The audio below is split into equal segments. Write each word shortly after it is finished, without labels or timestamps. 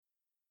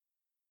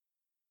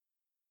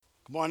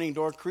Good morning,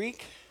 Door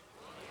Creek.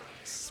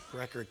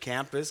 Record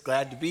Campus.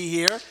 Glad to be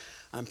here.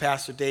 I'm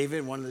Pastor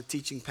David, one of the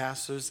teaching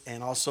pastors,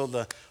 and also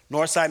the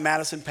Northside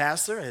Madison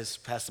pastor, as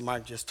Pastor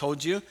Mark just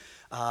told you.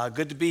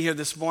 Good to be here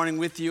this morning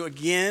with you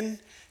again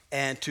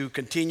and to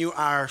continue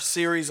our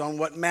series on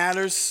what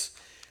matters.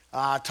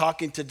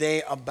 Talking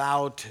today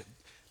about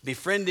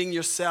befriending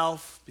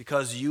yourself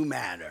because you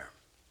matter.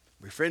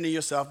 Befriending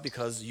yourself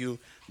because you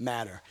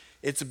matter.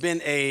 It's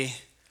been a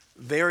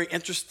very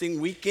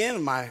interesting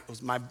weekend. It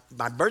was my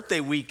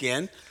birthday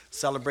weekend.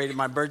 Celebrated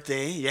my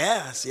birthday.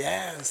 Yes.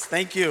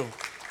 Thank you.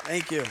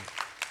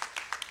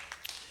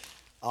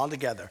 All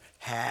together.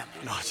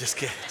 No, just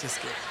kidding.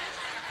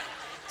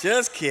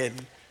 Just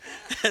kidding.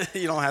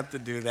 You don't have to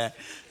do that.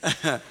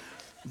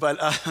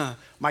 But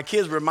my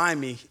kids remind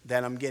me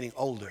that I'm getting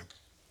older.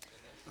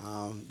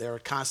 They were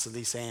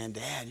constantly saying,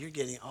 "Dad, you're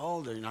getting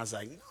older." And I was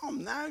like, "No,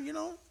 I'm not,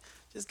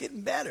 just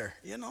getting better,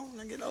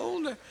 I get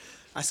older."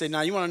 I said,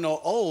 "Now, you want to know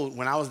old?"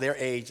 When I was their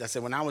age, I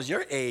said, "When I was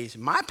your age,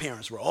 my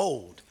parents were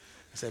old."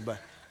 I said, "But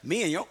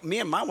me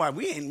and my wife,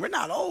 we're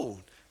not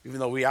old, even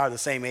though we are the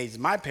same age as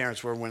my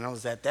parents were when I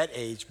was at that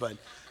age. But,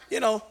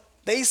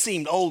 they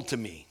seemed old to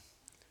me.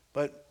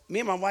 But me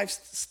and my wife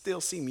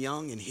still seem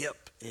young and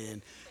hip.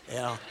 And,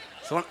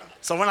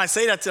 so when I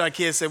say that to our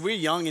kids, said we're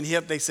young and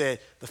hip, they said,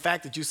 the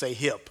fact that you say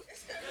hip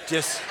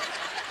just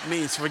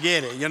means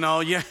forget it.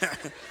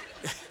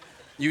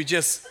 You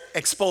just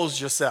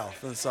exposed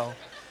yourself." And so,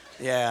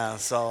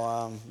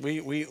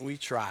 we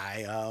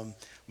try.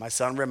 My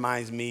son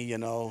reminds me,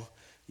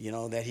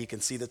 that he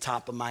can see the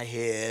top of my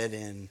head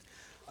and,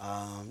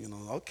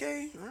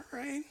 okay, all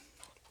right.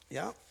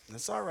 Yeah,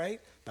 that's all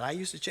right. But I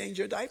used to change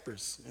your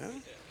diapers. Yeah?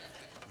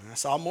 I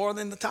saw more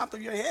than the top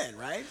of your head,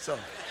 right? So,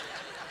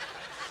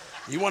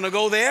 you want to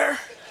go there?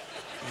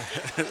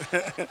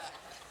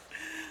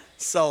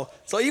 So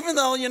even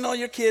though,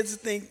 your kids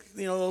think,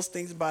 those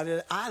things about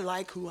it, I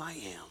like who I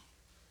am.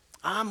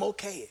 I'm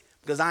okay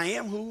because I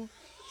am who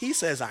he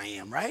says I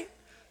am, right?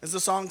 As the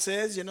song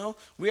says,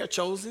 we are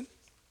chosen,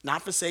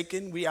 not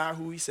forsaken. We are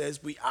who he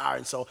says we are.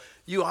 And so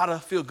you ought to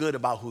feel good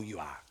about who you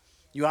are.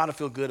 You ought to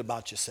feel good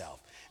about yourself.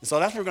 And so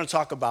that's what we're going to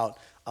talk about.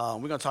 We're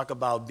going to talk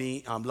about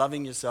being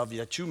loving yourself,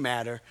 that you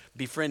matter,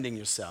 befriending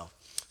yourself.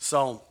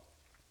 So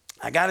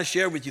I got to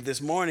share with you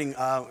this morning,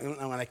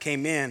 when I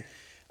came in,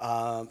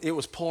 it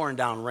was pouring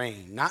down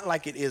rain. Not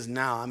like it is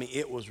now. I mean,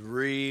 it was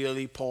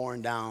really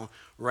pouring down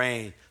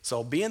rain.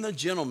 So being the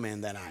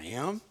gentleman that I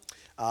am,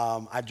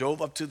 I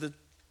drove up to the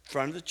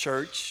front of the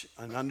church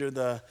and under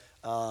the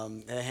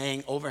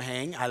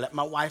overhang. I let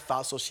my wife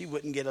out so she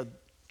wouldn't get a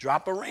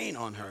drop of rain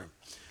on her.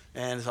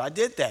 And so I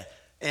did that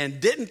and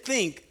didn't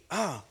think,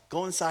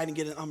 go inside and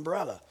get an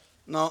umbrella.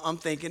 No, I'm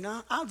thinking,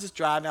 I'll just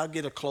drive. I'll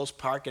get a close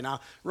park and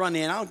I'll run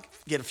in. I'll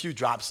get a few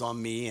drops on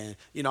me and,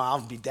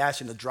 I'll be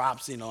dashing the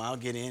drops. I'll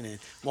get in and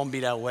won't be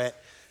that wet.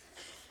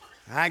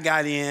 I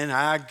got in.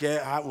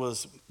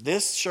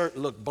 This shirt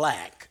looked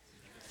black.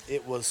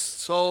 It was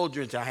so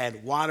drenched. I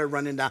had water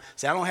running down.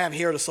 See, I don't have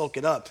hair to soak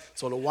it up.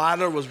 So the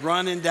water was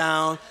running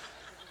down.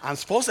 I'm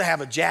supposed to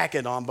have a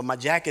jacket on, but my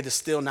jacket is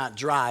still not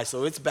dry.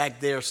 So it's back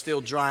there still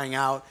drying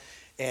out.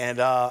 And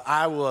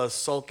I was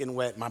soaking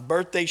wet. My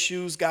birthday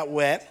shoes got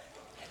wet.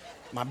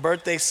 My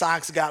birthday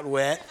socks got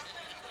wet.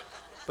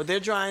 But they're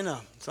drying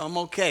up. So I'm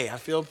okay. I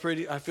feel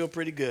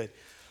pretty good.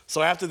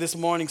 So after this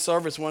morning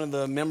service, one of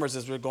the members,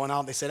 as we were going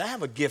out, they said, "I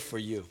have a gift for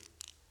you."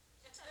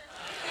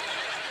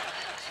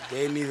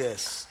 Gave me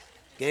this.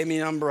 Gave me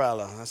an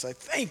umbrella. I said,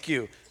 "Thank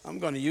you. I'm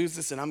going to use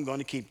this and I'm going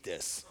to keep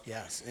this."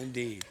 Yes,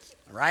 indeed.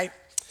 All right?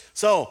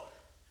 So,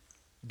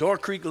 Door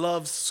Creek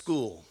loves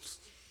schools.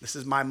 This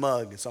is my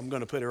mug, and so I'm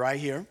going to put it right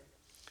here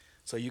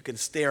so you can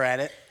stare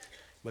at it,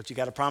 but you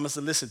got to promise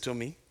to listen to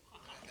me.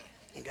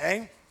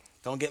 Okay?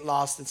 Don't get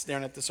lost in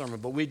staring at the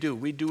sermon, but we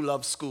do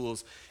love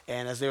schools,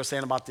 and as they were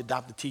saying about the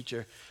adopted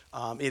teacher,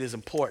 it is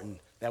important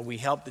that we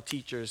help the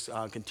teachers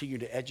continue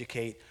to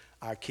educate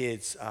our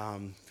kids,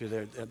 for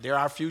they're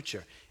our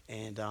future.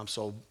 And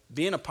so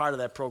being a part of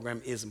that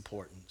program is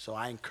important. So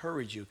I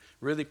encourage you,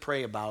 really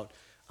pray about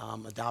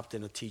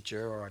adopting a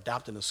teacher or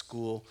adopting a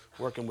school,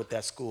 working with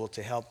that school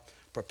to help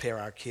prepare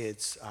our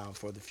kids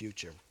for the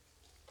future.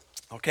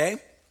 Okay?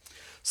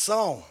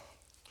 So,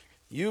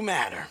 you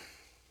matter.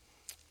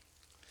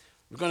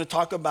 We're going to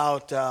talk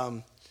about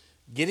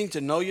getting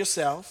to know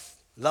yourself,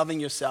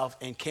 loving yourself,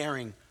 and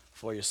caring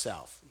for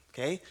yourself.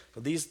 Okay? So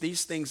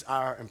these things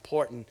are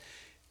important.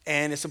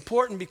 And it's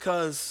important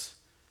because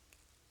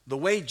the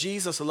way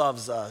Jesus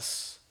loves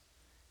us,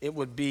 it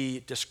would be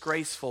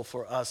disgraceful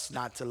for us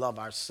not to love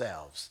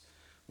ourselves.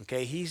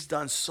 Okay? He's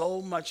done so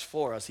much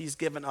for us. He's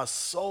given us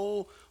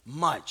so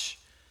much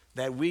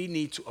that we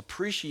need to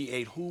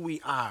appreciate who we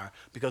are.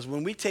 Because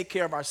when we take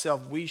care of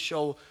ourselves, we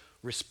show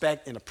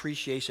respect and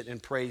appreciation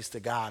and praise to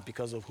God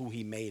because of who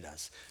he made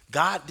us.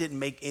 God didn't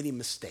make any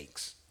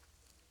mistakes.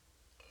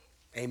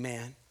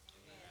 Amen.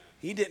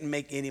 He didn't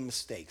make any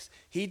mistakes.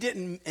 He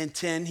didn't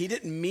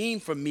mean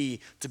for me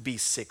to be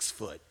 6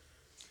 foot.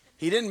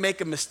 He didn't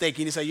make a mistake.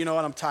 He didn't say, "You know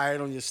what, I'm tired.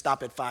 I'm going to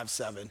stop at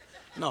 5'7".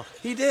 No,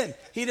 he didn't.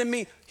 He didn't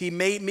mean, he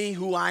made me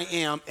who I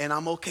am, and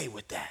I'm okay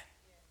with that.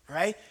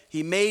 Right?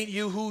 He made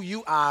you who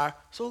you are,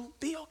 so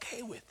be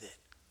okay with it.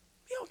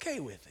 Be okay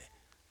with it.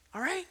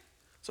 All right?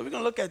 So we're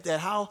going to look at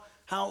that, how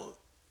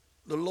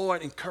the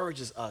Lord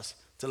encourages us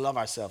to love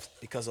ourselves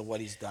because of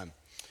what he's done.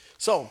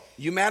 So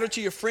you matter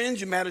to your friends,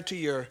 you matter to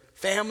your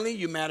family,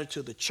 you matter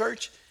to the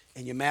church,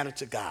 and you matter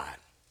to God.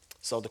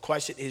 So the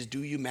question is,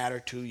 do you matter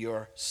to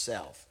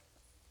yourself?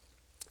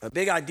 A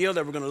big idea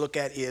that we're going to look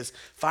at is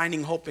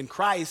finding hope in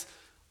Christ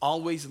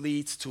always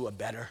leads to a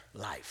better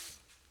life.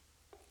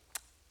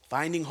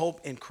 Finding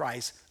hope in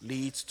Christ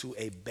leads to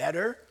a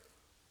better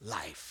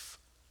life.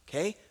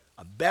 Okay?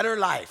 A better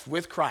life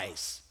with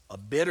Christ, a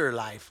bitter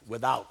life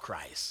without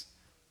Christ.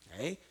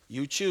 Okay?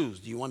 You choose.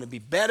 Do you want to be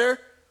better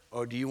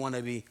or do you want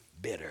to be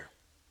bitter?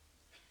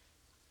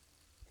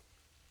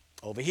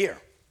 Over here.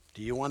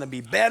 Do you want to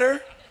be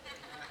better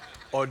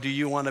or do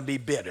you want to be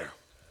bitter?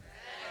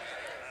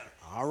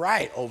 All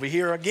right, over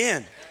here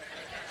again.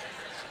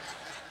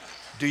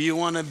 Do you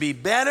want to be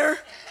better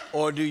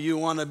or do you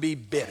want to be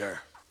bitter?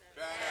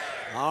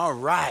 All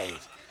right,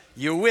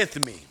 you're with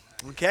me.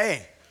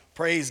 Okay,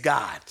 praise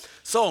God.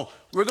 So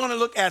we're going to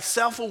look at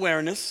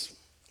self-awareness,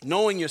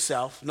 knowing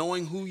yourself,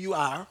 knowing who you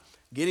are,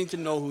 getting to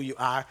know who you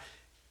are.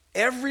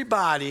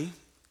 Everybody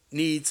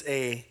needs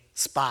a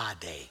spa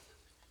day.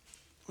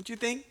 Don't you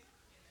think?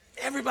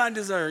 Everybody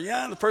deserves,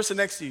 yeah, the person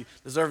next to you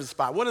deserves a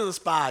spa. What is a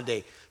spa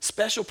day?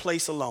 Special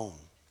place alone.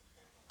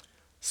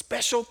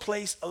 Special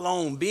place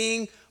alone,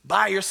 being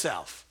by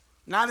yourself.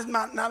 Not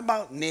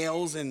about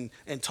nails and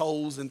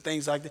toes and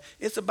things like that.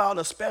 It's about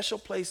a special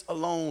place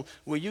alone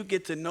where you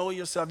get to know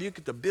yourself. You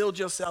get to build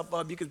yourself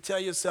up. You can tell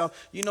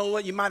yourself, you know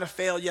what, you might have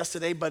failed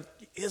yesterday, but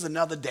here's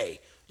another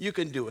day. You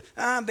can do it.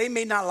 They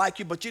may not like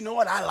you, but you know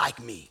what? I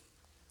like me.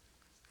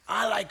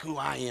 I like who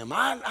I am.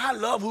 I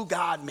love who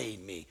God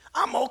made me.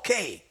 I'm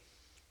okay.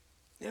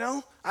 You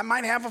know, I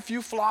might have a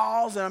few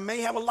flaws and I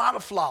may have a lot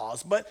of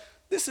flaws, but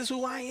this is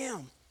who I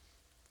am.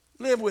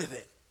 Live with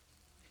it.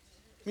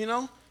 You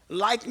know,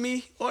 like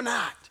me or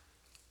not.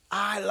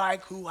 I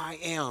like who I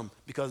am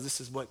because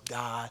this is what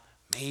God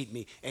made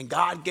me. And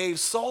God gave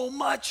so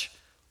much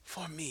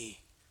for me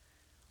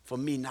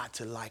not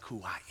to like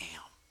who I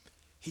am.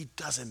 He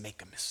doesn't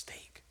make a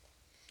mistake.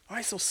 All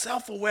right, so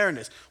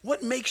self-awareness.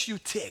 What makes you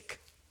tick?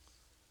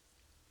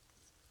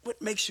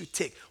 What makes you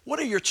tick? What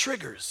are your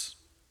triggers?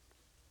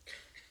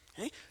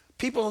 Okay?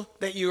 People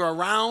that you're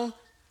around,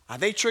 are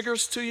they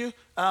triggers to you?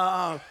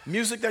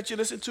 Music that you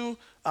listen to,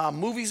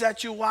 movies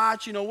that you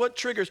watch, you know, what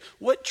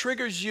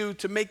triggers you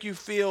to make you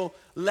feel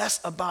less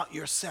about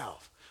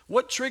yourself?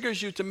 What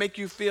triggers you to make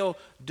you feel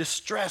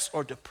distressed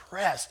or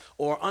depressed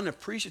or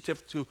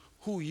unappreciative to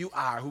who you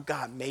are, who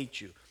God made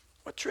you?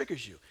 What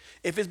triggers you?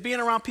 If it's being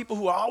around people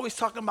who are always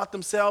talking about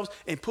themselves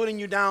and putting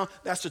you down,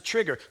 that's a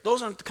trigger.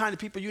 Those aren't the kind of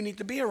people you need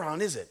to be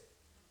around, is it?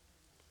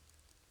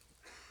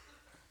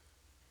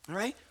 All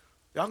right?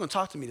 Y'all gonna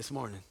talk to me this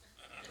morning.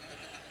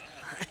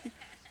 All right?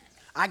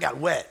 I got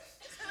wet.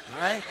 All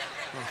right?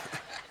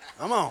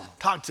 Come on,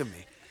 talk to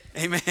me.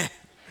 Amen.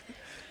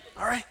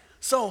 All right?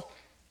 So,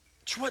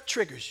 what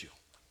triggers you?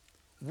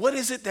 What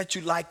is it that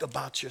you like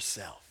about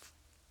yourself?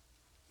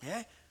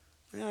 Yeah?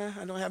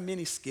 I don't have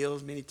many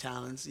skills, many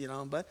talents, you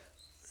know, but,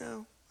 you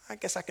know, I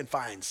guess I can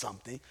find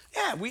something.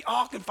 Yeah, we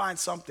all can find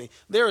something.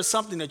 There is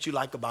something that you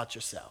like about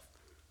yourself.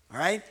 All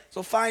right?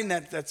 So find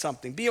that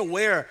something. Be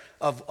aware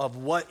of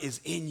what is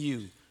in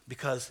you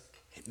because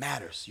it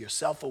matters. Your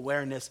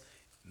self-awareness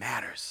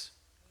matters.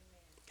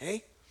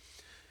 Okay?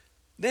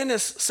 Then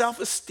there's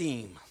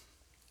self-esteem.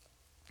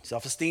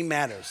 Self-esteem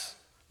matters.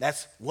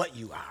 That's what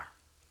you are.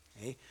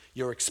 Okay?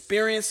 Your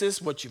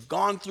experiences, what you've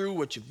gone through,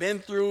 what you've been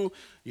through,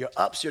 your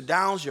ups, your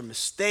downs, your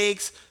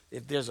mistakes,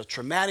 if there's a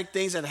traumatic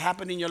things that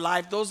happen in your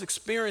life, those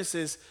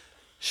experiences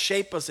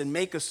shape us and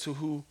make us to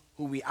who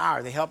we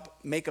are. They help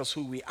make us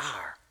who we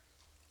are.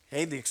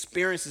 Okay? The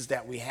experiences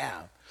that we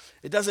have.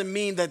 It doesn't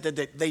mean that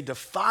they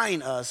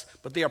define us,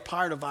 but they are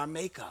part of our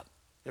makeup.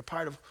 They're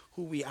part of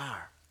who we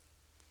are.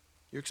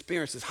 Your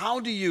experiences. How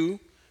do you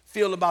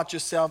feel about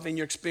yourself and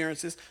your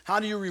experiences? How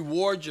do you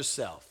reward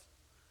yourself?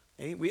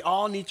 Okay? We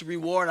all need to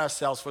reward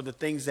ourselves for the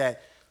things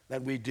that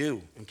we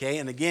do. Okay?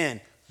 And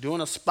again,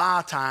 doing a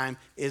spa time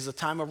is a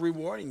time of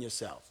rewarding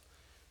yourself.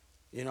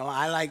 You know,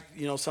 I like,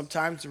 you know,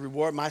 sometimes to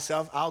reward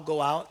myself, I'll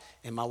go out,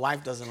 and my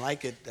wife doesn't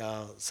like it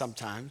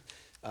sometimes.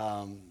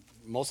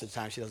 Most of the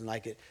time she doesn't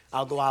like it.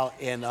 I'll go out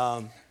and,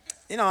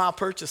 you know, I'll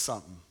purchase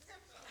something.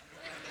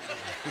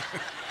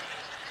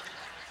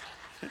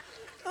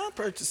 I'll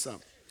purchase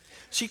something.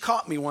 She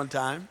caught me one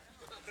time.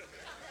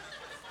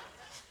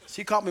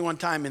 She caught me one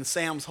time in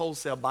Sam's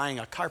Wholesale buying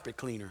a carpet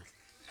cleaner.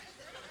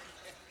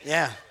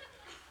 Yeah.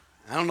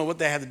 I don't know what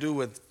that had to do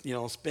with, you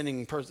know,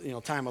 spending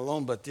time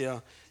alone, but,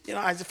 you know,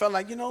 I just felt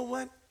like, you know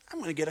what? I'm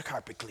going to get a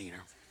carpet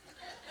cleaner.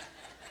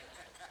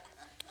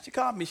 She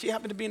called me. She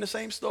happened to be in the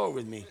same store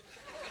with me.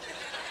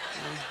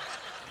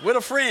 With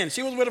a friend.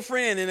 She was with a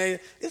friend, and they,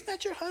 isn't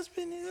that your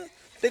husband?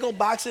 They go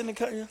boxing and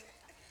cut.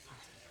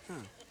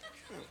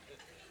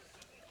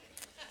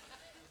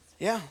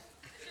 Yeah.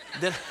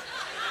 Then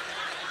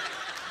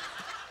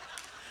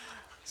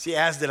she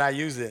asked, did I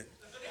use it?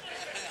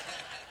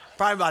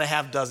 Probably about a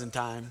half dozen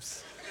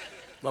times.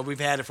 But we've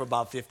had it for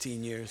about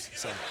 15 years.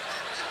 So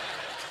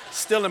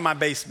still in my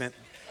basement.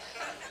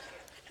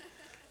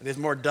 There's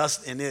more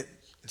dust in it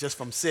just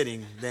from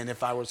sitting than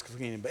if I was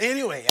cleaning. But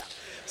anyway,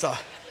 so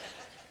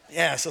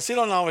she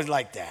don't always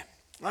like that.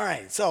 All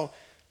right, so,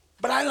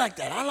 but I like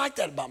that. I like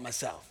that about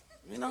myself.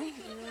 You know, I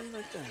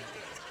like that.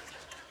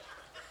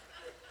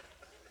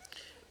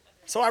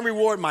 So I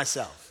reward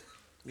myself.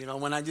 You know,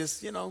 when I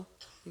just, when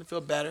I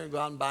feel better, go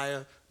out and buy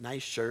a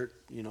nice shirt,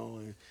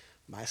 and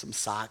buy some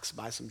socks,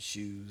 buy some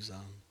shoes,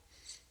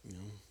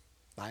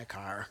 buy a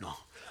car. No,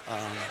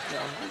 I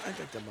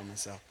like that about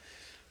myself.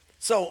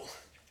 So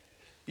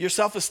your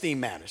self-esteem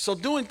matters. So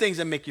doing things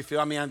that make you feel,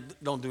 I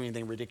don't do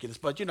anything ridiculous,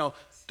 but,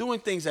 doing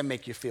things that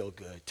make you feel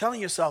good. Telling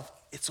yourself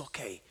it's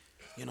okay.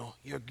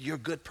 You're a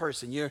good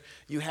person. You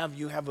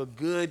have a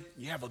good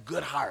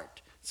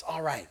heart. It's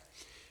all right.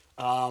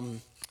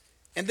 And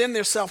then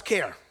there's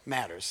self-care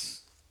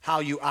matters. How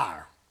you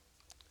are.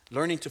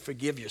 Learning to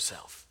forgive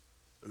yourself.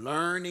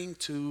 Learning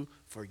to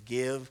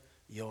forgive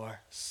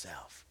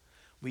yourself.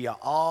 We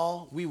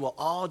will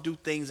all do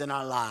things in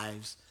our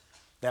lives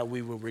that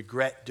we will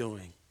regret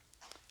doing.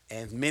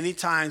 And many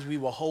times we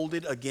will hold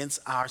it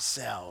against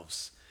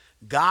ourselves.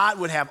 God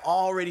would have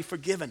already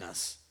forgiven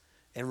us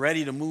and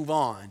ready to move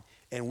on,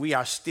 and we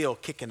are still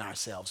kicking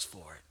ourselves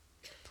for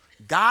it.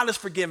 God has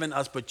forgiven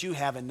us, but you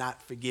haven't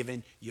not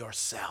forgiven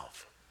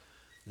yourself.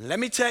 Let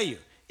me tell you,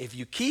 if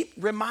you keep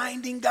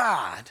reminding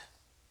God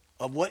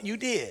of what you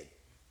did,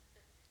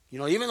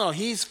 even though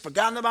he's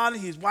forgotten about it,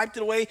 he's wiped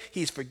it away,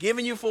 he's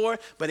forgiven you for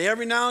it, but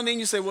every now and then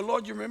you say, well,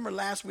 Lord, you remember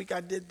last week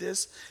I did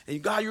this?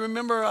 And God, you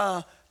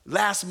remember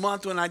last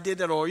month when I did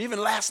that, or even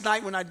last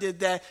night when I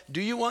did that?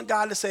 Do you want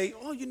God to say,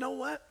 oh, you know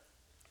what?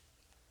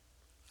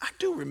 I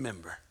do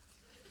remember.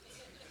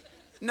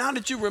 Now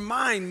that you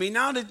remind me,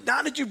 now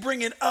that you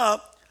bring it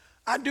up,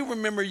 I do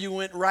remember you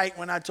went right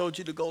when I told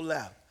you to go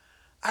left.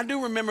 I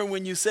do remember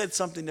when you said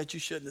something that you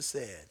shouldn't have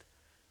said.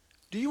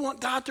 Do you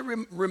want God to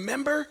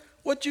remember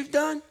what you've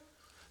done?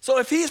 So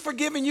if he's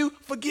forgiven you,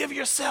 forgive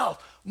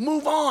yourself.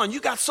 Move on.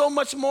 You got so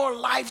much more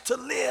life to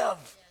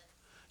live.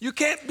 You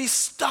can't be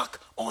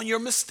stuck on your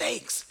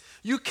mistakes.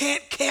 You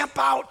can't camp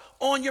out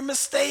on your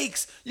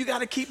mistakes. You got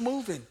to keep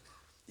moving.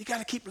 You got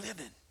to keep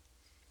living.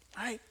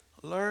 Right?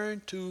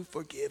 Learn to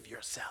forgive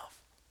yourself.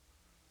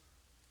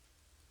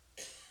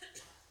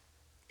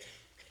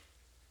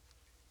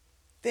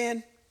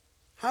 Then,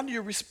 how do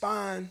you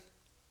respond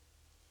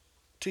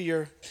to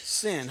your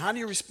sin? How do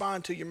you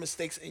respond to your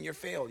mistakes and your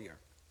failure?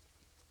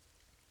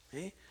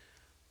 Do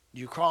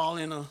you crawl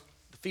in a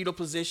fetal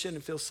position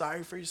and feel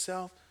sorry for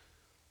yourself?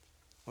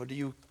 Or do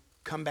you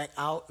come back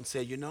out and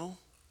say,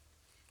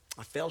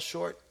 I fell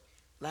short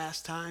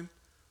last time,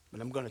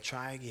 but I'm going to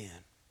try again.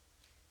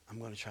 I'm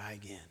going to try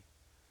again.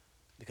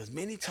 Because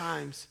many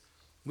times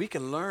we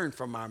can learn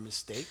from our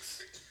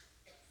mistakes.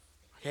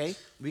 Okay?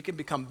 We can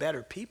become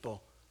better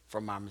people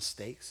from our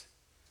mistakes.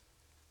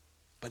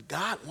 But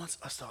God wants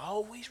us to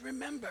always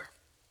remember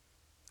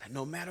that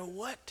no matter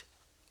what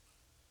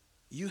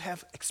you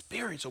have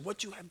experienced or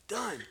what you have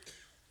done,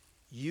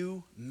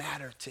 you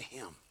matter to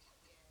him.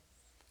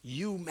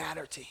 You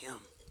matter to him.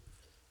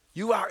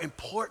 You are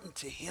important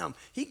to him.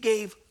 He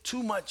gave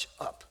too much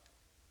up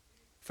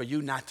for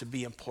you not to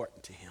be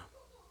important to him.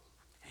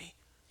 Okay?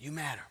 You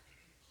matter.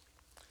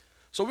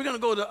 So we're going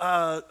to go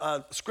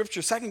to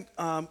scripture,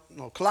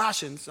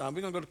 Colossians. We're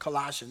going to go to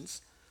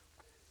Colossians.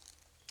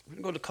 We're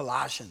going to go to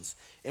Colossians.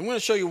 And we're going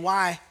to show you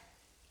why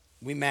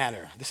we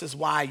matter. This is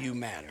why you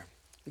matter.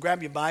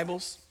 Grab your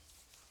Bibles,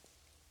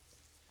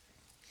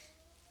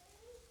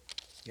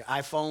 your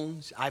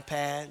iPhones,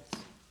 iPads,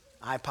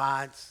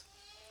 iPods,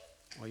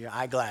 or your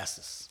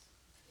eyeglasses.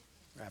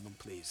 Grab them,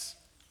 please.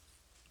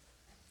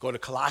 Go to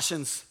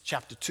Colossians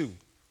chapter 2.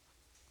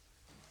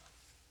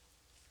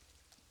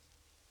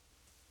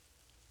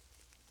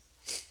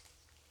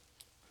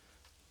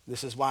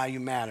 This is why you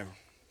matter.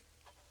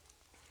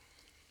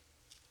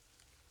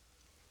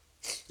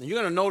 And you're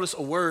going to notice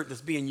a word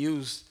that's being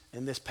used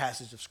in this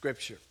passage of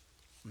Scripture.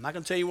 I'm not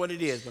going to tell you what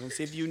it is, but I'm going to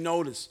see if you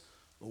notice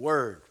a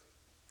word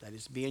that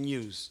is being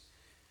used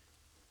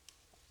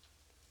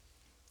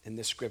in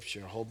this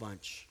Scripture, a whole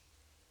bunch.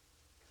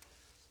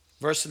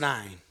 Verse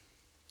 9.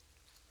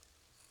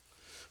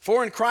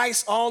 For in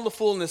Christ all the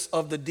fullness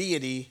of the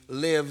deity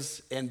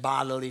lives in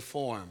bodily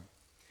form.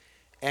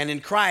 And in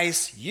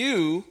Christ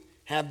you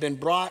have been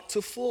brought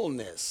to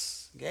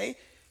fullness. Okay?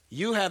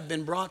 You have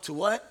been brought to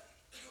what?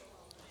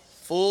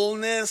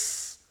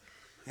 Fullness.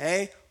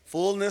 Okay?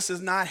 Fullness is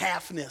not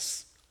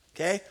halfness.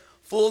 Okay?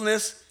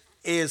 Fullness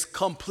is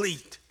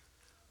complete.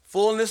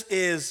 Fullness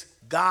is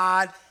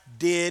God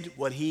did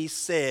what he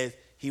said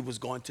he was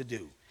going to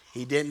do.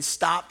 He didn't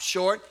stop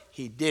short.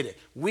 He did it.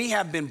 We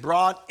have been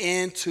brought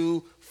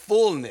into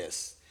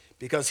fullness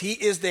because he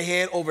is the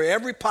head over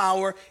every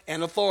power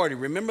and authority.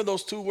 Remember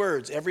those two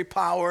words, every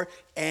power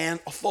and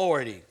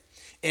authority.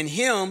 In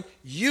him,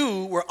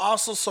 you were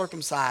also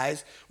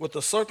circumcised with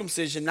a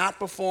circumcision not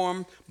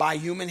performed by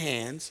human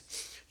hands.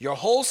 Your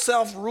whole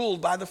self,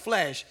 ruled by the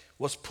flesh,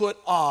 was put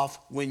off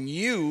when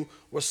you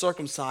were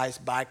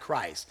circumcised by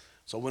Christ.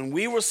 So when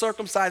we were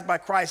circumcised by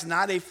Christ,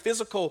 not a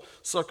physical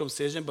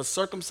circumcision, but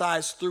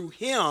circumcised through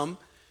him,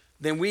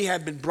 then we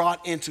have been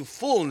brought into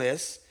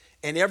fullness,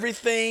 and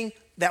everything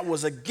that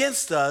was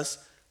against us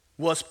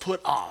was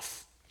put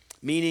off.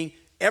 Meaning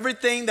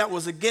everything that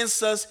was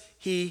against us,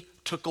 he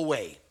took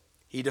away.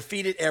 He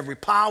defeated every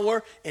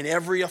power and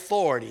every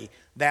authority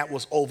that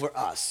was over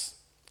us.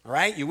 All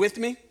right, you with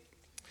me?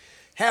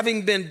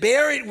 Having been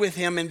buried with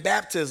him in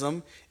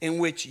baptism, in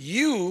which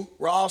you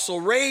were also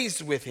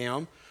raised with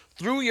him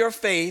through your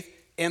faith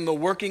in the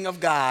working of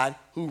God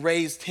who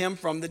raised him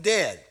from the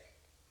dead.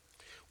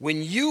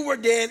 When you were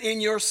dead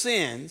in your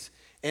sins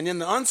and in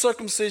the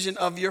uncircumcision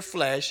of your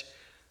flesh,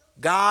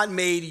 God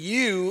made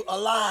you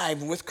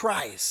alive with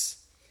Christ.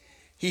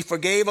 He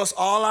forgave us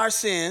all our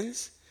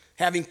sins,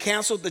 having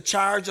canceled the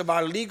charge of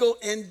our legal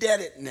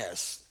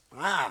indebtedness.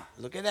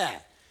 Look at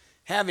that.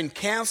 Having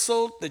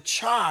canceled the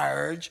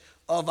charge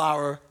of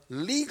our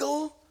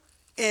legal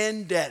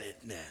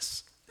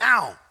indebtedness.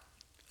 Now,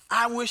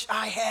 I wish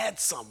I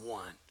had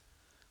someone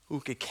who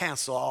could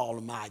cancel all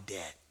of my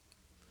debt.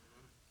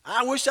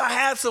 I wish I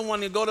had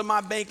someone to go to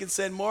my bank and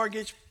said,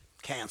 mortgage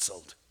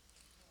canceled.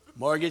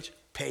 Mortgage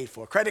paid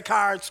for. Credit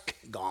cards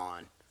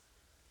gone.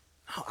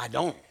 No, I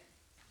don't.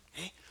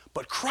 Okay?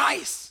 But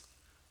Christ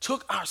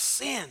took our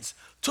sins,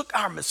 took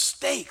our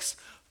mistakes,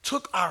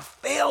 took our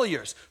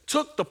failures,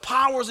 took the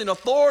powers and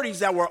authorities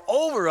that were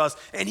over us,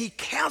 and he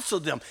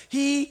canceled them.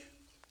 He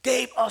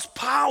gave us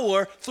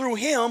power through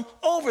him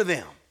over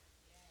them.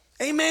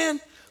 Amen.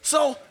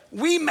 So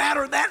we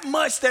matter that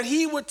much that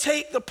he would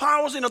take the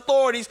powers and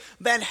authorities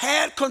that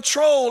had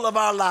control of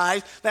our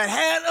lives, that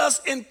had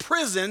us in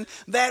prison,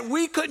 that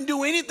we couldn't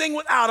do anything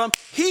without him.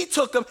 He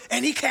took them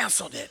and he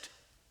canceled it.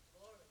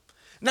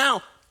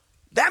 Now,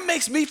 that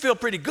makes me feel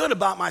pretty good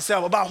about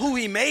myself, about who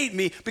he made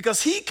me,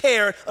 because he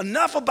cared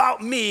enough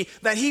about me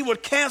that he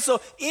would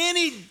cancel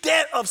any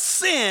debt of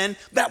sin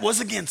that was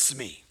against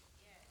me.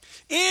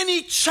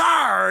 Any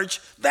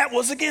charge that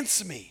was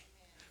against me.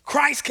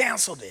 Christ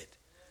canceled it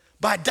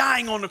by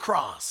dying on the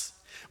cross,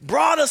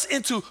 brought us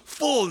into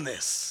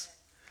fullness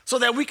so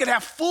that we could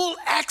have full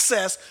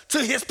access to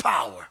his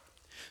power,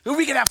 that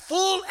we could have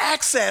full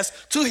access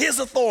to his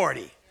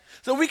authority,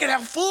 so we could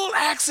have full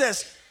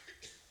access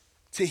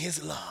to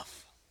his love.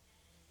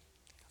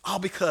 All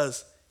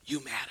because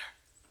you matter.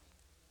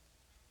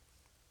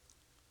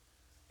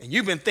 And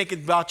you've been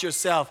thinking about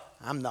yourself,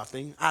 I'm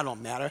nothing, I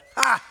don't matter.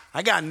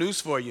 I got news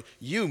for you.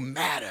 You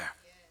matter.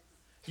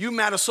 You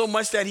matter so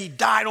much that he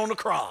died on the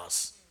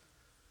cross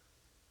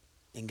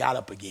and got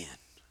up again.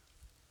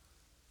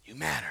 You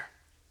matter.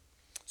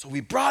 So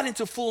we brought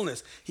into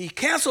fullness. He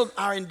canceled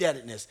our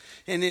indebtedness,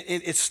 and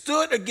it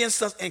stood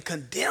against us and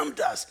condemned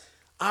us.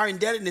 Our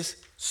indebtedness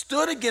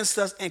stood against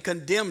us and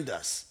condemned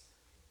us.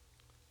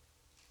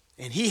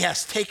 And he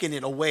has taken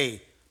it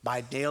away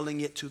by nailing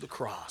it to the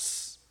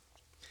cross.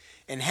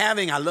 And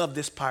I love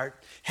this part,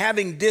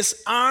 having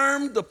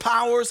disarmed the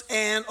powers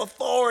and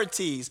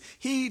authorities.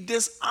 He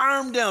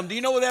disarmed them. Do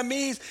you know what that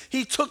means?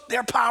 He took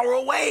their power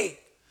away.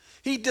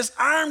 He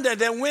disarmed them.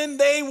 That when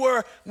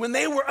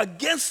they were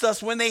against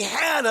us, when they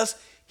had us,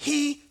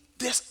 he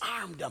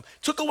disarmed them.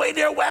 Took away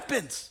their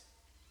weapons.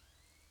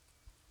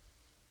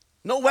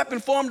 No weapon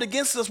formed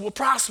against us will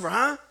prosper,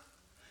 huh?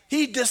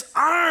 He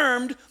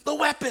disarmed the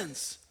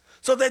weapons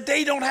so that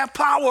they don't have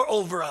power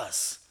over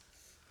us.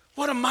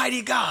 What a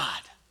mighty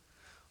God.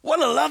 What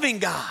a loving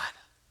God.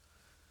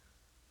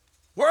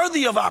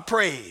 Worthy of our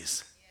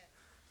praise.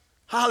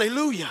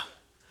 Hallelujah.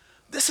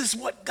 This is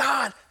what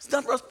God has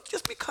done for us.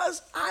 Just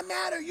because I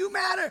matter, you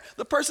matter.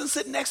 The person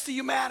sitting next to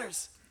you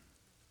matters.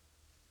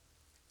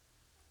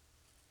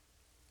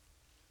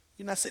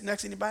 You're not sitting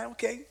next to anybody?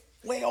 Okay,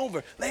 way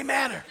over. They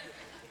matter.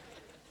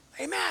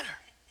 They matter.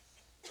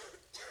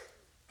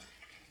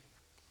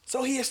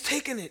 So he has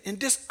taken it and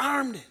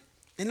disarmed it.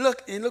 And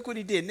look what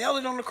he did. Nailed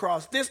it on the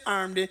cross,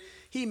 disarmed it.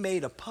 He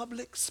made a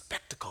public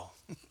spectacle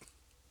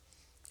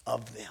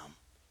of them.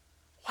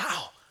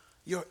 Wow,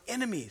 your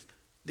enemies,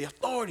 the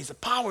authorities, the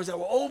powers that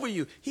were over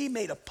you, he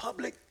made a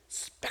public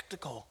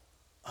spectacle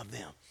of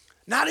them.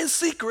 Not in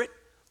secret,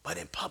 but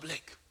in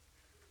public.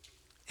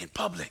 In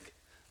public.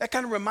 That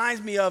kind of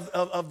reminds me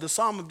of the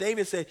Psalm of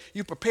David said,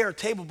 you prepare a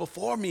table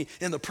before me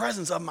in the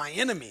presence of my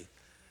enemy.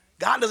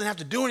 God doesn't have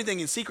to do anything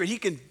in secret. He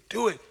can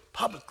do it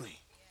publicly.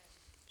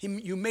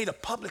 You made a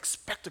public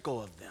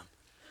spectacle of them.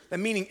 That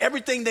meaning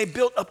everything they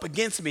built up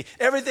against me,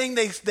 everything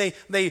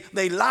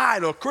they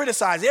lied or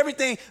criticized,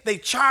 everything they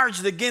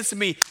charged against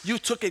me, you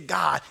took it,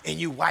 God, and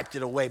you wiped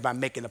it away by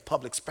making a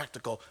public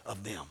spectacle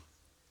of them.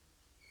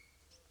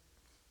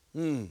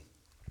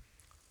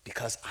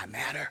 Because I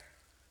matter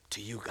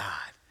to you,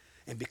 God.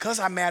 And because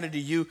I matter to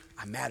you,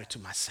 I matter to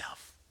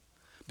myself.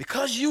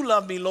 Because you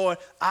love me, Lord,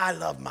 I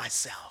love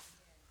myself.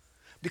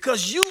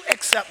 Because you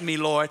accept me,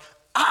 Lord,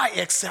 I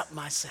accept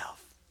myself.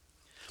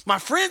 My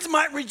friends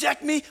might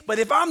reject me, but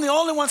if I'm the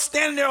only one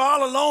standing there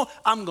all alone,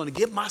 I'm going to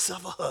give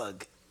myself a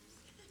hug.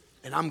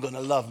 And I'm going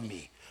to love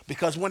me.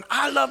 Because when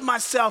I love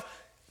myself,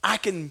 I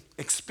can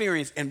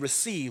experience and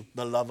receive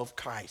the love of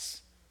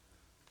Christ.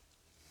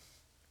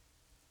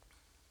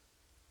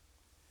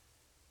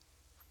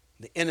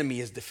 The enemy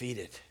is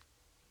defeated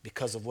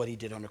because of what he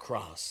did on the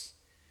cross.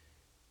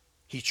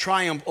 He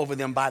triumphed over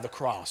them by the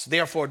cross.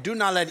 Therefore, do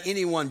not let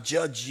anyone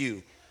judge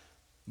you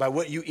by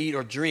what you eat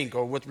or drink,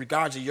 or with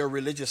regards to your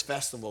religious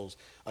festivals,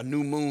 a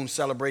new moon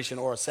celebration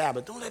or a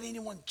Sabbath. Don't let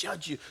anyone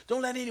judge you.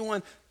 Don't let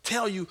anyone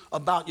tell you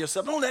about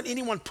yourself. Don't let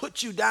anyone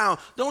put you down.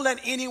 Don't let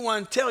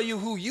anyone tell you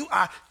who you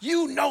are.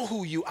 You know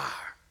who you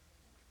are.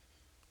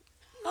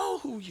 Know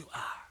who you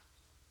are.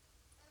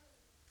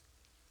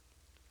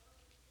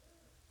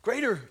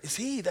 Greater is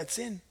he that's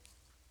in.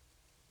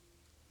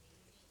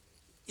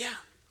 Yeah.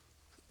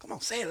 Come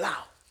on, say it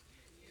loud.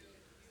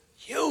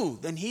 You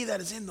than he that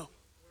is in the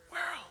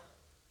world.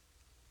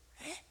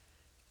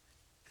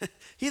 Eh?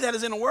 He that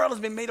is in the world has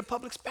been made a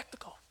public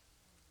spectacle.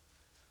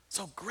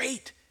 So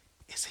great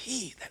is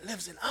he that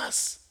lives in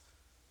us.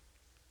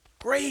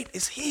 Great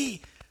is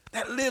he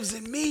that lives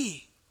in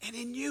me and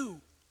in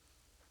you.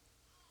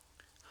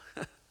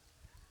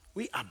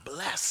 We are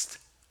blessed.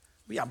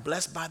 We are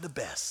blessed by the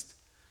best.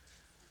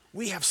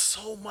 We have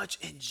so much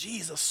in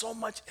Jesus, so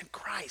much in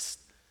Christ.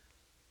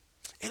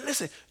 And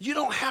listen, you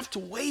don't have to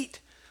wait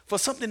for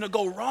something to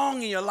go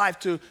wrong in your life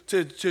to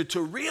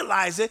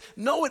realize it.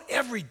 Know it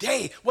every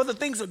day. Whether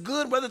things are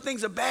good, whether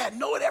things are bad,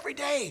 know it every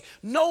day.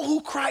 Know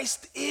who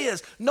Christ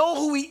is. Know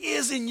who he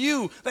is in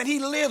you, that he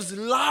lives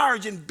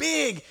large and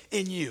big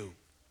in you.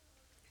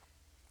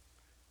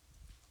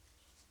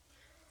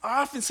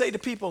 I often say to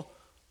people,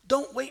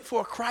 don't wait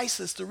for a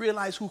crisis to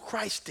realize who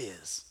Christ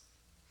is.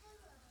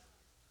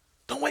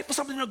 Don't wait for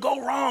something to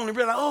go wrong and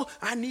realize, oh,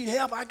 I need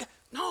help.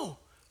 No,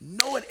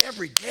 know it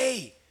every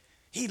day.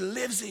 He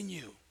lives in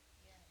you.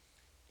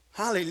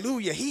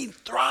 Hallelujah. He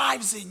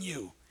thrives in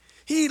you.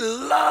 He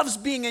loves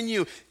being in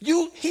you.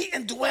 He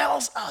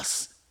indwells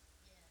us.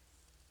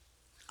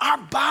 Our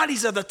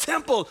bodies are the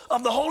temple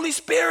of the Holy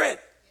Spirit.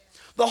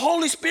 The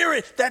Holy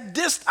Spirit that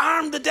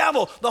disarmed the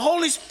devil. The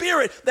Holy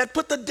Spirit that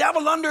put the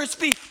devil under his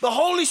feet. The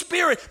Holy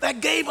Spirit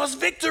that gave us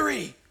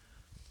victory.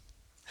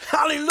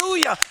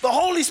 Hallelujah. The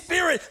Holy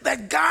Spirit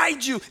that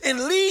guides you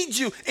and leads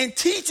you and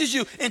teaches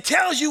you and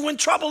tells you when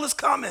trouble is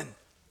coming.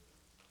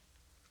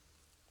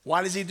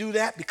 Why does he do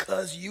that?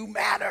 Because you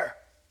matter.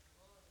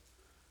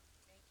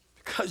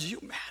 Because you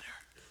matter.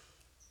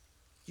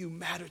 You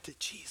matter to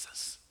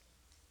Jesus.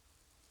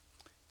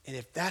 And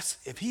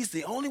if he's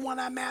the only one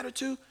I matter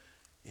to,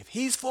 if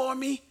he's for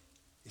me,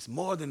 it's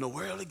more than the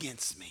world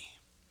against me.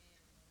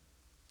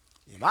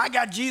 If I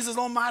got Jesus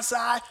on my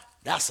side,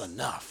 that's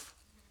enough.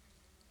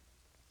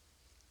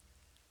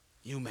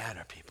 You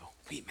matter, people.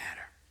 We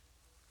matter.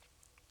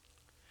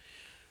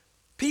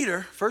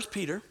 Peter, 1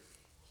 Peter, in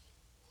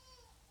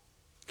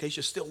case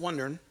you're still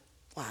wondering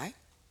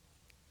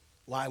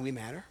why we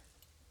matter.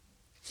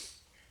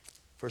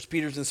 1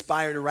 Peter's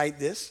inspired to write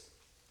this.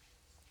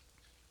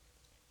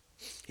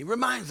 He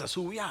reminds us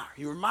who we are.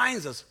 He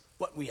reminds us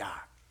what we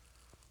are.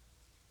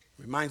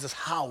 He reminds us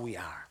how we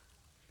are.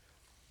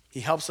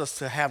 He helps us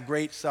to have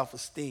great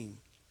self-esteem.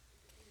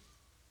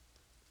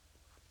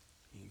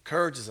 He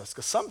encourages us,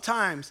 because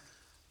sometimes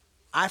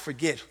I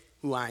forget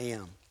who I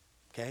am,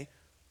 okay?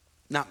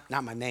 Not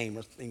my name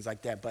or things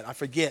like that, but I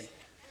forget,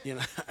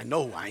 I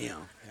know who I am,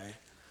 okay?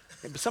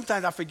 But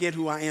sometimes I forget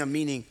who I am,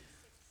 meaning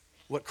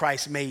what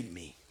Christ made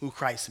me, who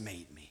Christ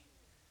made me,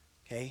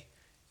 okay?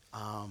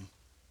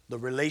 The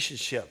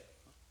relationship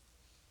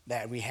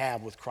that we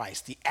have with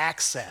Christ, the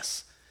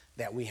access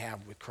that we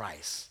have with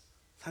Christ.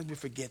 Sometimes we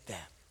forget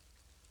that.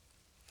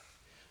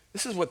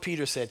 This is what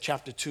Peter said,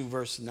 chapter 2,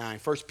 verse 9.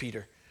 1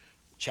 Peter,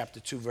 chapter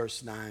 2,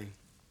 verse 9.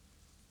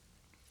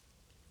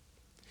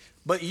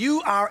 But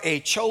you are a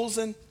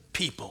chosen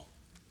people.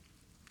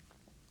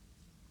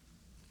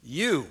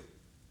 You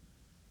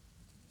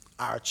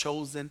are a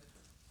chosen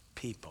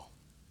people.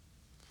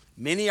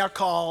 Many are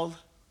called,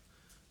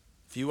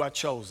 few are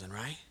chosen,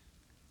 right?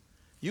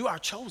 You are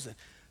chosen.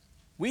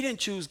 We didn't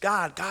choose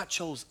God, God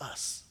chose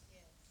us.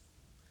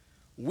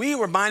 We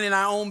were minding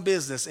our own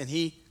business and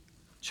he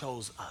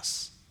chose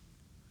us.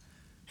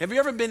 Have you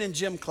ever been in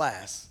gym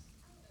class?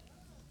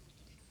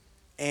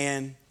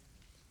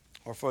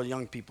 Or for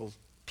young people,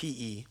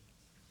 PE,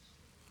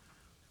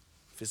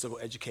 physical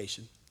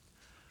education.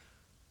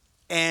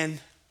 And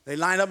they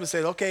line up and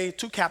say, okay,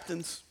 2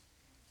 captains.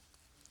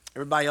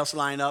 Everybody else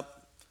line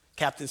up.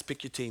 Captains,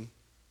 pick your team.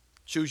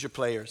 Choose your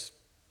players.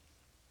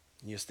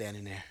 And you're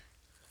standing there.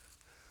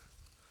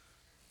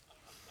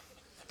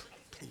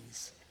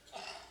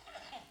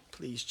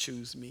 Please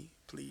choose me.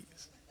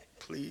 Please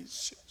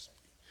choose me.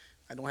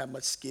 I don't have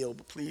much skill,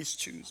 but please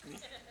choose me.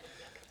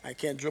 I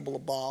can't dribble a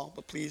ball,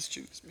 but please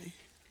choose me.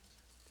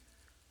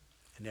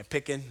 And they're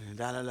picking,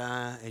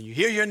 and you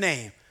hear your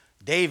name,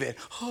 David.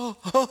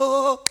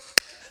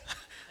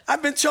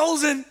 I've been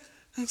chosen.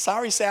 I'm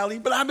sorry, Sally,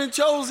 but I've been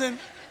chosen.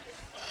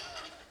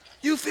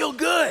 You feel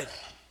good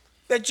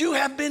that you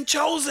have been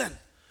chosen.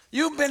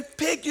 You've been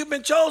picked. You've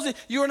been chosen.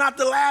 You are not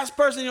the last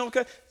person.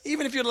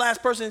 Even if you're the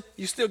last person,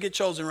 you still get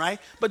chosen, right?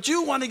 But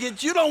you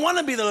don't want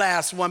to be the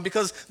last one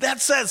because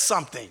that says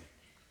something.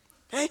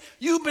 Okay?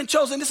 You've been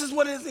chosen. This is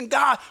what it is in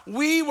God.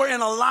 We were in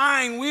a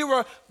line. We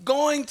were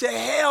going to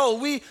hell.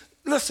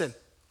 Listen,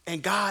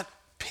 and God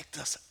picked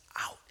us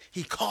out.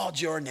 He called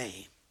your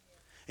name.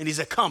 And he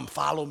said, come,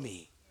 follow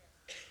me.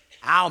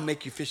 I'll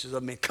make you fishers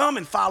of men. Come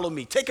and follow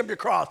me. Take up your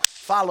cross.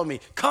 Follow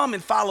me. Come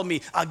and follow me.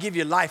 I'll give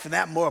you life and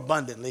that more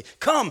abundantly.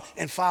 Come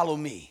and follow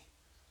me.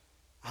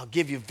 I'll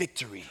give you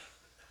victory.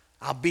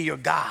 I'll be your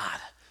God.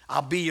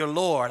 I'll be your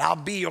Lord. I'll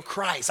be your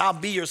Christ. I'll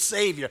be your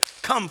Savior.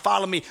 Come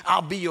follow me.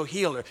 I'll be your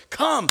healer.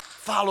 Come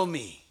follow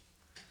me.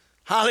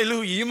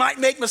 Hallelujah. You might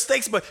make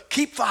mistakes, but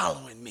keep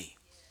following me.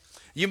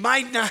 You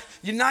might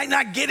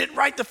not get it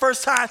right the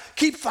first time.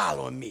 Keep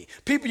following me.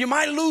 People, you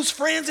might lose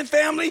friends and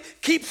family.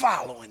 Keep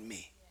following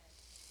me.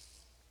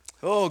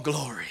 Oh,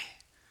 glory.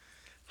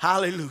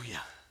 Hallelujah.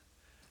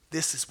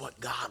 This is what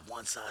God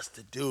wants us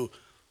to do.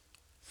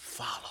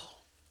 Follow.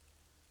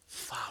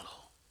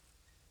 Follow.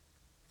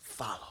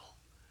 Follow.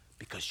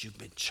 Because you've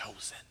been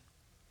chosen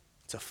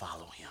to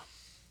follow him.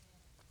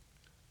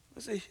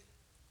 See,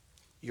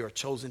 you're a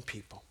chosen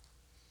people.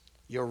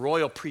 You're a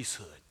royal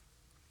priesthood.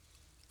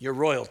 You're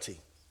royalty.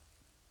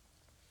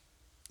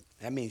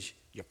 That means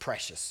you're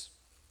precious.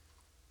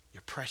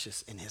 You're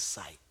precious in his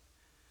sight.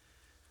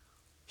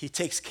 He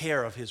takes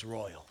care of his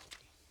royalty.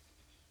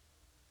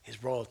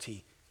 His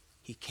royalty,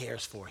 he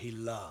cares for, he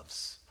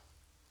loves.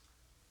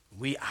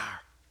 We are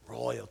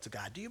royal to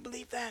God. Do you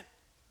believe that?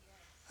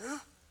 Huh?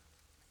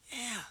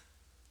 Yeah.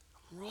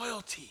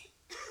 Royalty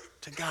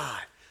to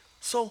God.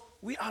 So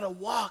we ought to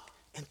walk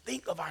and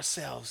think of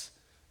ourselves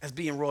as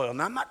being royal.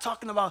 Now, I'm not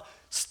talking about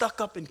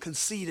stuck up and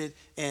conceited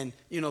and,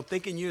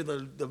 thinking you're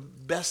the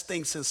best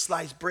thing since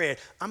sliced bread.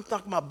 I'm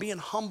talking about being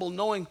humble,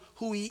 knowing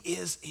who he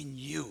is in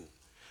you,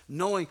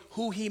 knowing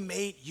who he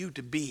made you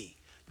to be,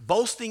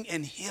 boasting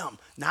in him,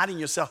 not in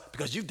yourself,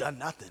 because you've done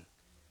nothing.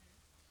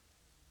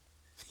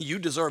 You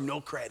deserve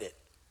no credit.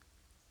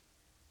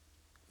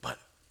 But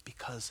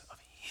because of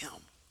him,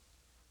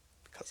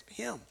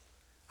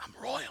 I'm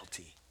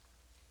royalty.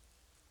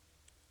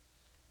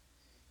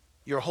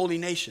 You're a holy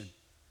nation.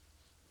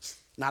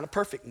 Not a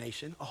perfect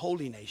nation, a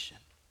holy nation.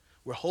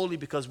 We're holy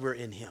because we're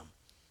in him.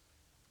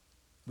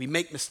 We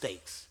make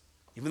mistakes.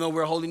 Even though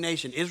we're a holy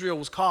nation, Israel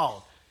was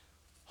called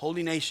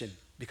holy nation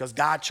because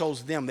God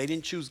chose them. They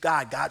didn't choose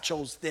God. God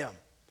chose them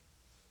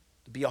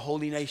to be a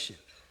holy nation.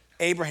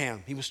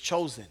 Abraham, he was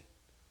chosen.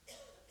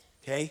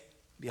 Okay?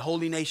 Be a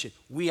holy nation.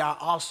 We are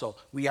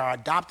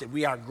adopted.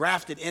 We are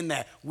grafted in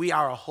that. We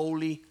are a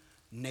holy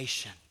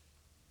nation.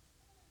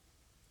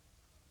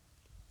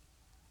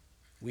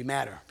 We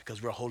matter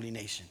because we're a holy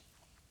nation.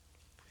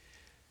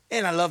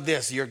 And I love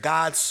this. You're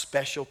God's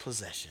special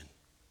possession.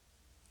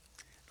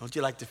 Don't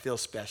you like to feel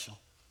special?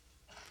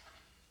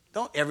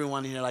 Don't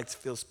everyone in here like to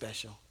feel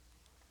special?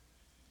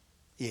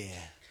 Yeah.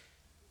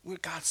 We're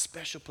God's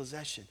special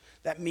possession.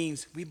 That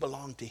means we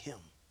belong to him.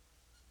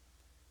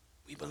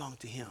 We belong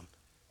to him.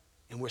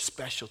 And we're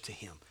special to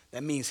him.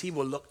 That means he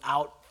will look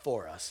out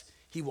for us.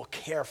 He will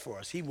care for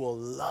us. He will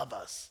love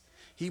us.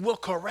 He will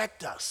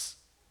correct us.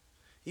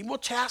 He will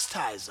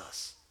chastise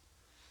us.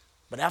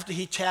 But after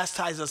he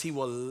chastises us, he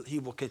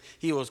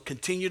will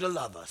continue to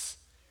love us,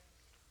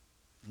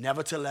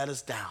 never to let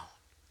us down.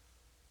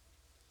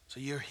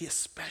 So you're his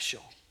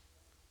special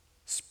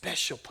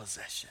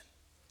possession.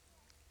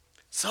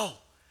 So,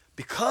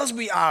 because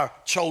we are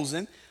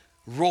chosen,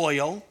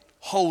 royal,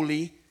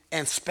 holy,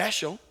 and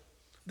special,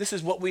 this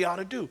is what we ought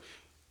to do.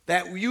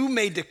 That you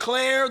may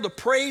declare the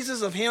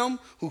praises of him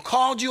who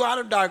called you out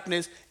of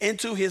darkness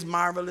into his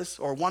marvelous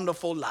or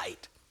wonderful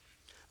light.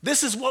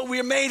 This is what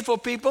we're made for,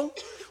 people.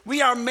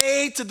 We are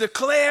made to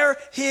declare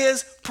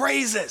his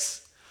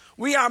praises.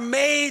 We are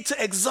made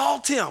to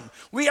exalt him.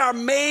 We are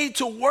made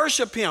to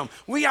worship him.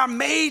 We are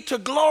made to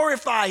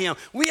glorify him.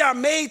 We are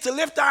made to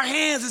lift our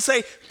hands and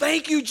say,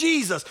 thank you,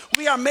 Jesus.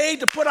 We are made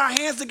to put our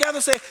hands together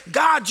and say,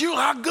 God, you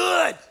are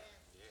good.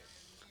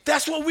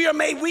 That's what we are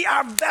made. We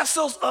are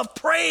vessels of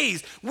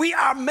praise. We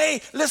are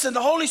made. Listen,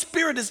 the Holy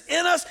Spirit is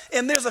in us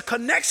and there's a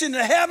connection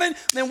to heaven.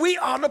 Then we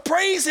ought to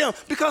praise him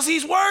because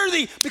he's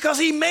worthy, because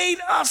he made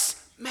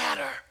us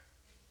matter.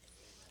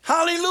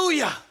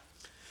 Hallelujah.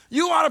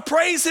 You ought to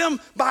praise him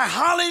by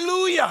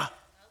hallelujah.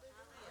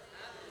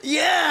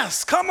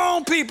 Yes, come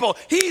on, people.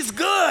 He's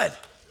good.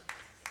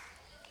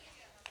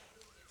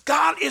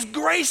 God is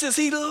gracious.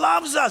 He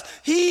loves us.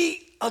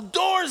 He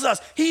adores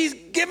us. He's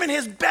given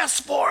his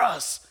best for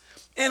us.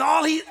 And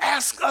all he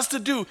asks us to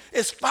do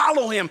is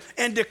follow him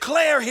and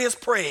declare his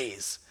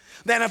praise.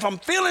 That if I'm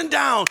feeling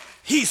down,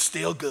 he's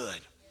still good.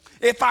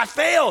 If I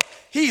fail,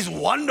 he's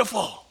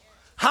wonderful.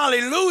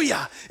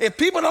 Hallelujah. If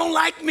people don't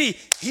like me,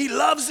 he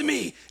loves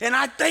me. And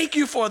I thank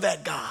you for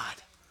that, God.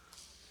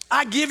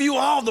 I give you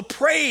all the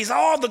praise,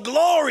 all the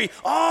glory,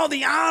 all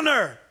the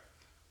honor.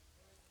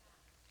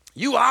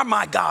 You are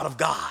my God of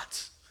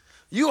gods.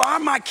 You are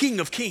my King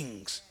of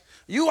kings.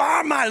 You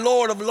are my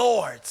Lord of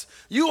Lords.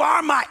 You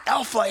are my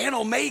Alpha and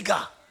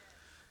Omega.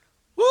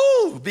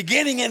 Woo,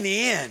 beginning and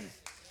the end.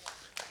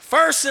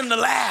 First and the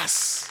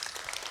last.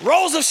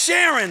 Rose of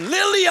Sharon,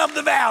 Lily of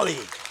the Valley.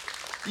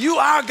 You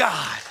are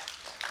God.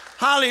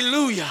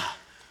 Hallelujah.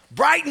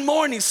 Bright and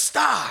morning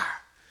star.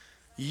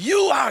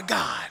 You are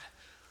God.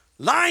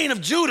 Lion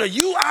of Judah,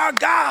 you are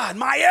God,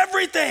 my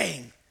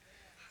everything.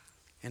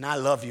 And I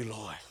love you,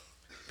 Lord,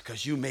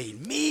 because you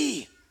made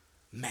me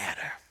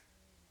matter.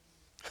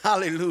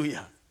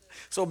 Hallelujah.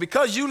 So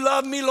because you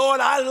love me, Lord,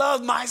 I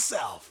love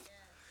myself.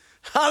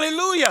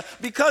 Hallelujah.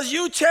 Because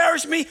you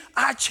cherish me,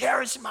 I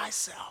cherish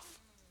myself.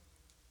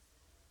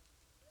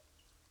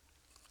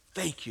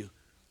 Thank you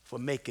for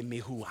making me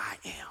who I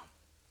am.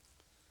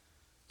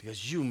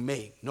 Because you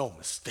make no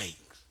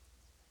mistakes.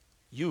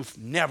 You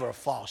never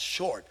fall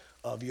short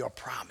of your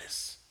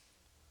promise.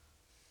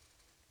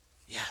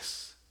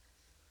 Yes.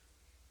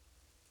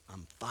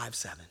 I'm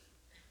 5'7".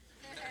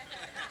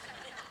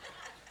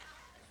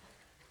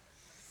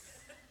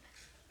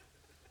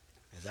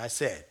 As I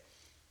said,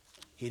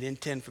 he didn't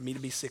intend for me to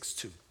be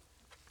 6'2",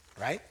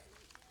 right?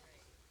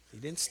 He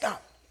didn't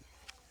stop.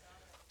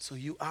 So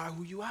you are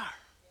who you are.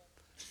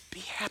 Be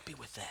happy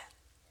with that.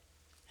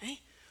 Okay?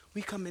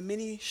 We come in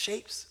many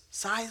shapes,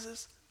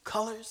 sizes,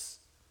 colors.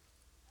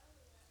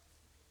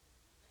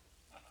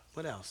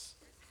 What else?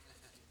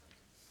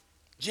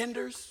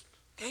 Genders.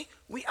 Okay?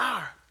 We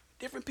are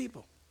different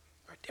people.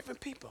 We're different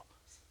people.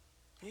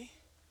 Okay?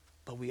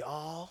 But we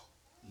all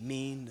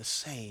mean the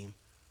same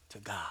to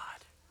God.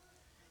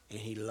 And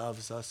he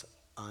loves us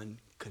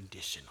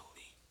unconditionally.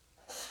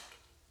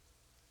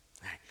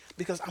 Right?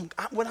 Because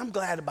what I'm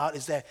glad about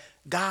is that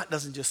God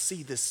doesn't just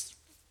see this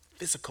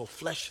physical,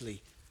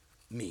 fleshly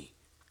me.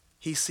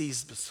 He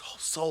sees the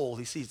soul.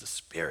 He sees the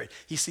spirit.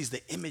 He sees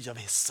the image of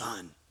his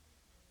son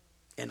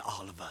in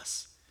all of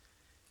us.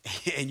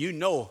 And you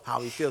know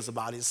how he feels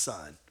about his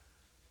son,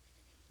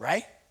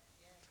 right?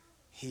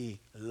 He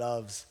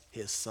loves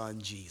his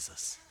son,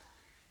 Jesus.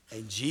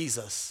 And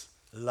Jesus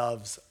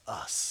loves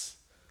us.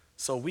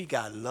 So we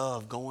got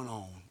love going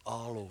on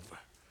all over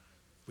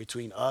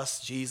between us,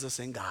 Jesus,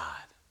 and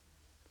God.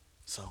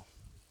 So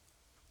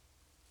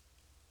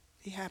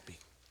be happy.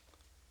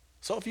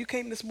 So if you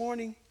came this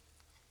morning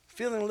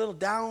feeling a little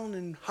down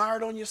and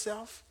hard on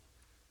yourself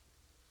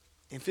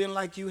and feeling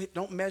like you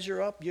don't measure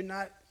up, you're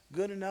not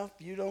good enough,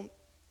 you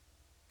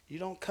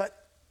don't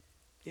cut,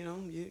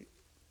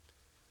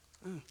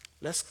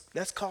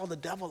 let's call the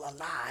devil a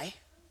lie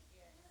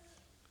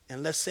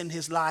and let's send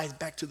his lies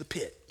back to the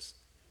pit.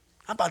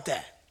 How about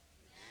that?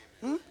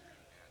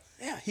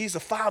 Yeah, he's the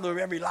father of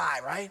every lie,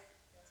 right?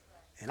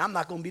 And I'm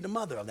not going to be the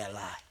mother of that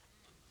lie,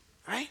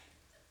 right?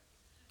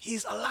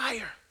 He's a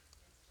liar.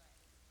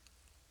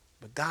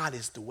 But God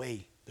is the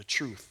way, the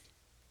truth,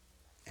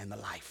 and the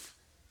life.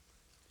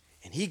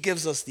 And he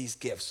gives us these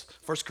gifts.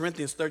 1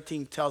 Corinthians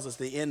 13 tells us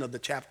the end of the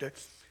chapter.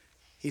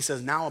 He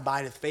says, now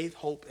abideth faith,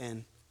 hope,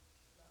 and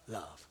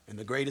love. And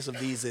the greatest of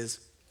these is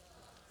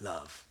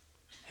love.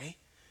 Okay?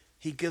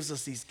 He gives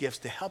us these gifts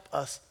to help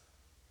us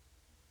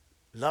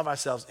love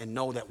ourselves and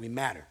know that we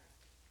matter.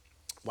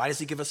 Why does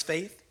he give us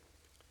faith?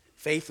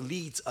 Faith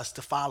leads us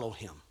to follow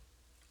him.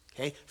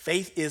 Okay?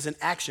 Faith is an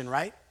action,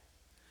 right?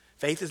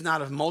 Faith is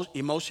not an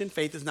emotion.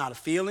 Faith is not a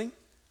feeling.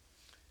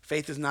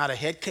 Faith is not a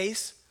head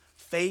case.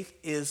 Faith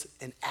is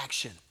an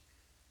action.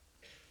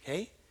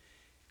 Okay?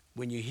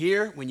 When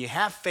you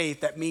have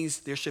faith, that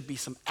means there should be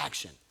some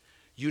action.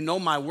 You know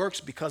my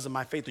works because of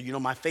my faith, or you know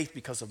my faith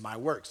because of my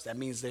works. That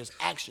means there's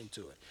action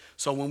to it.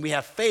 So when we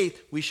have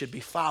faith, we should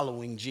be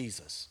following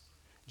Jesus.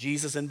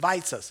 Jesus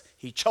invites us.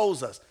 He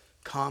chose us.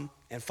 Come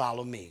and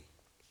follow me.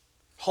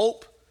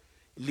 Hope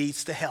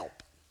leads to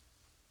help.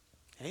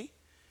 Okay?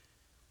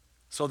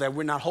 So that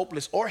we're not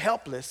hopeless or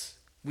helpless,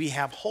 we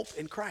have hope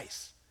in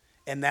Christ.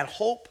 And that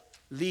hope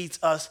leads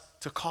us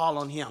to call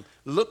on him.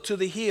 Look to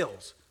the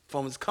hills,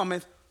 from whence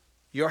cometh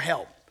your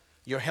help.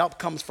 Your help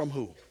comes from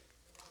who?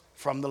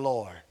 From the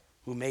Lord,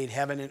 who made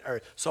heaven and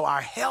earth. So our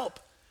help,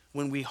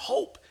 when we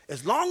hope,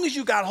 as long as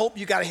you got hope,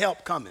 you got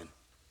help coming.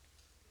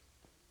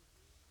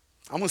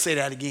 I'm going to say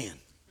that again.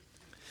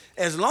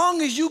 As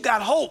long as you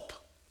got hope,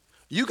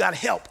 you got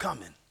help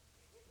coming.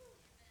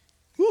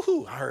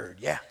 Woohoo, I heard,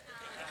 yeah.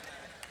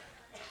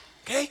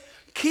 Okay?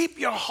 Keep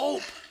your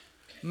hope.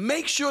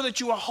 Make sure that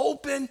you are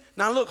hoping.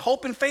 Now look,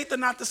 hope and faith are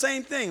not the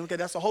same thing. Okay,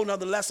 that's a whole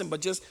nother lesson, but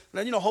just,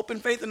 hope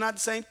and faith are not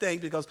the same thing,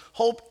 because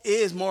hope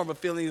is more of a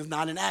feeling, it's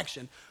not an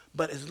action.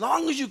 But as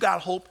long as you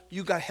got hope,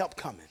 you got help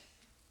coming.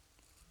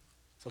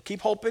 So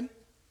keep hoping.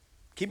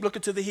 Keep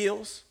looking to the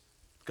hills,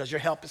 because your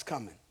help is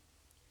coming.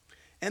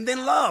 And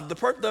then love,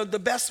 the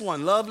best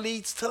one. Love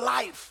leads to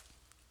life.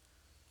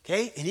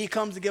 Okay? And he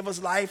comes to give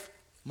us life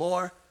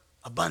more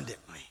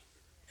abundantly.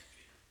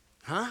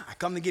 I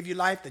come to give you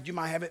life that you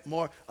might have it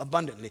more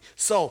abundantly.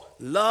 So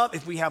love,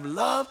 if we have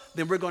love,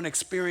 then we're going to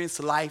experience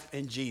life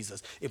in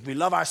Jesus. If we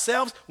love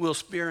ourselves, we'll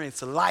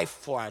experience life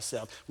for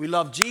ourselves. We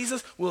love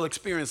Jesus, we'll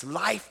experience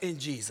life in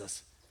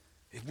Jesus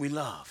if we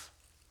love.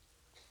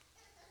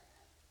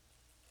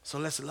 So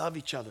let's love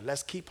each other.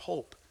 Let's keep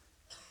hope.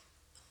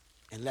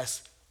 And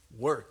let's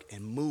work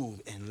and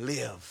move and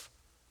live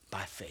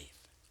by faith.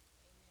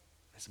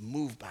 Let's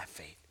move by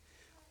faith.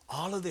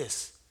 All of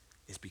this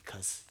is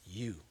because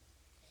you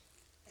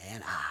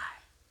and I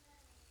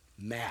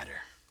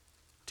matter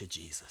to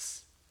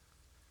Jesus.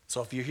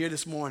 So if you're here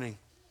this morning,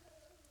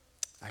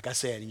 like I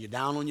said, and you're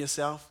down on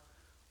yourself,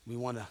 we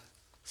want to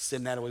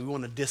send that away. We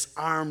want to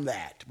disarm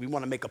that. We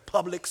want to make a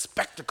public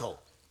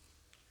spectacle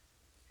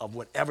of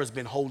whatever's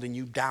been holding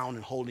you down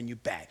and holding you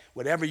back.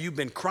 Whatever you've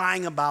been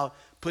crying about,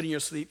 putting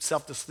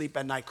yourself to sleep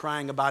at night,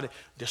 crying about it,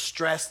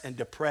 distressed and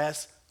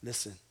depressed.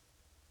 Listen,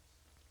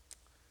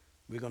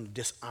 we're going to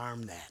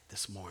disarm that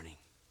this morning.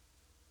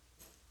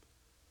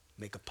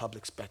 Make a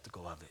public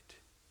spectacle of it.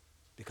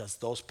 Because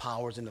those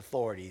powers and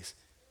authorities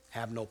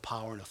have no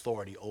power and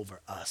authority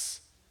over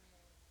us.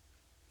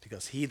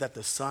 Because he that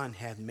the Son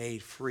hath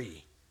made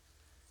free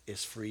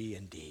is free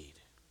indeed.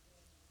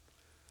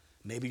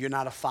 Maybe you're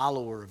not a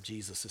follower of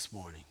Jesus this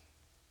morning.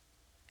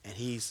 And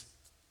he's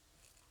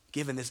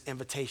giving this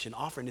invitation,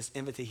 offering this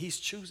invitation. He's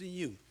choosing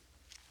you.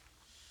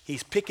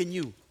 He's picking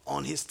you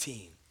on his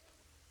team.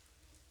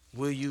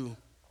 Will you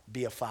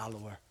be a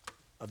follower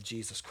of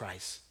Jesus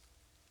Christ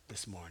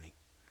this morning?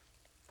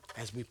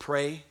 As we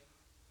pray,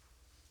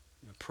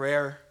 the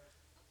prayer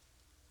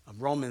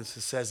of Romans,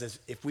 it says that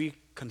if we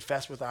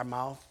confess with our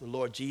mouth the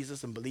Lord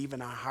Jesus and believe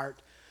in our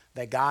heart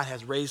that God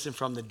has raised him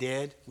from the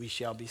dead, we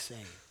shall be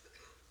saved.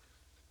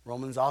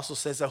 Romans also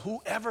says that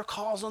whoever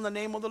calls on the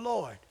name of the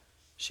Lord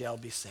shall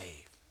be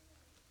saved.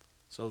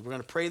 So we're going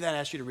to pray that. I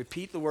ask you to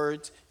repeat the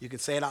words. You can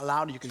say it out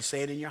loud or you can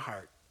say it in your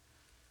heart.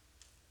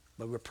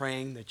 But we're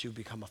praying that you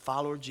become a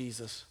follower of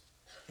Jesus,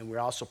 and we're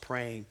also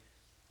praying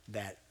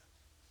that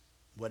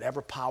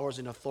whatever powers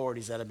and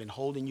authorities that have been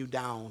holding you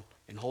down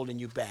and holding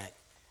you back,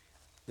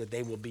 that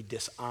they will be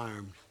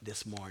disarmed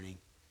this morning,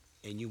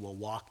 and you will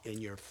walk in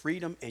your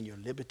freedom and your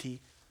liberty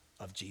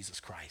of Jesus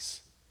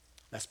Christ.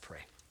 Let's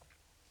pray.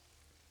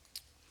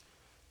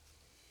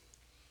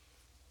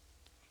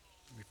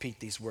 Repeat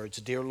these words.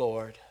 Dear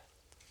Lord,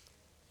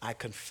 I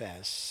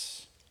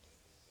confess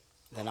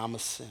that I'm a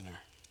sinner.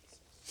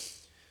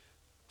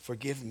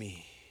 Forgive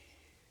me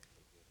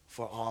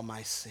for all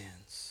my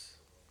sins.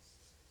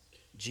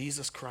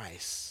 Jesus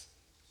Christ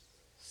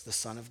is the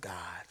Son of God.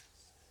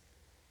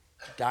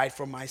 He died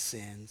for my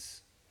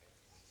sins.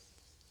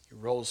 He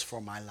rose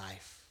for my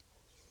life.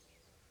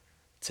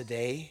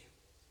 Today,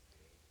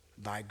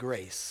 by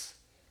grace,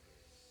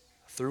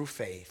 through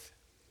faith,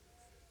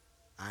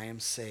 I am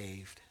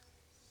saved,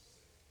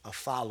 a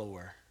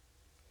follower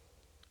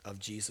of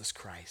Jesus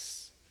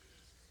Christ.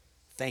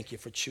 Thank you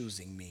for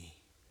choosing me.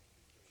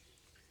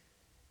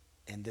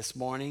 And this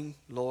morning,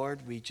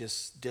 Lord, we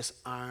just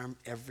disarm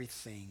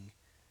everything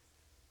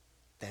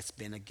that's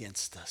been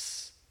against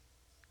us.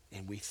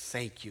 And we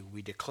thank you.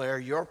 We declare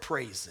your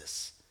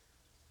praises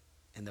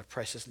in the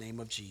precious name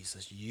of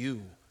Jesus.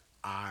 You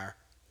are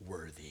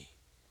worthy.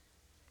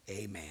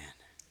 Amen.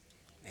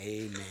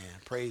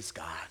 Amen. Praise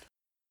God.